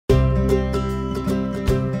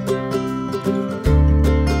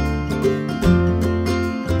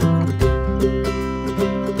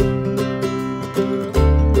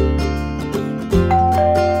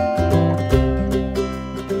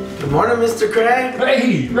Mr. Craig.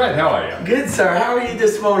 Hey, Brett, how are you? Good, sir. How are you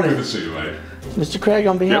this morning? Good to see you, mate. Mr. Craig,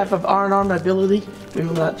 on behalf of R&R Mobility, we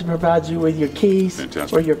would like to provide you with your keys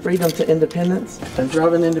for your freedom to independence. I've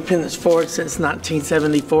driven independence forward since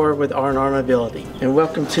 1974 with R&R Mobility. And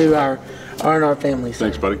welcome to our R&R family, sir.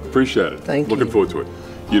 Thanks, buddy. Appreciate it. Thank you. Looking forward to it.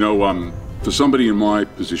 You know, for somebody in my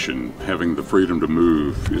position, having the freedom to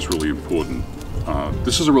move is really important.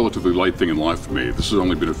 This is a relatively late thing in life for me. This has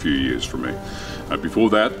only been a few years for me. Before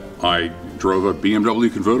that, I drove a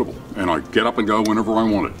BMW convertible, and I'd get up and go whenever I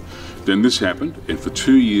wanted. Then this happened, and for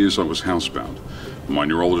 2 years I was housebound. My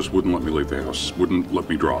neurologist wouldn't let me leave the house, wouldn't let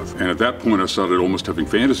me drive. And at that point I started almost having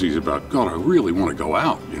fantasies about, God, I really want to go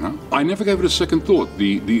out, you know? I never gave it a second thought,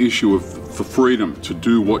 the issue of the freedom to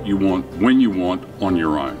do what you want, when you want, on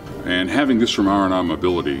your own. And having this from R&R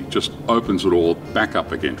Mobility just opens it all back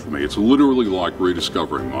up again for me. It's literally like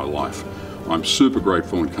rediscovering my life. I'm super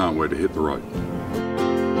grateful and can't wait to hit the road.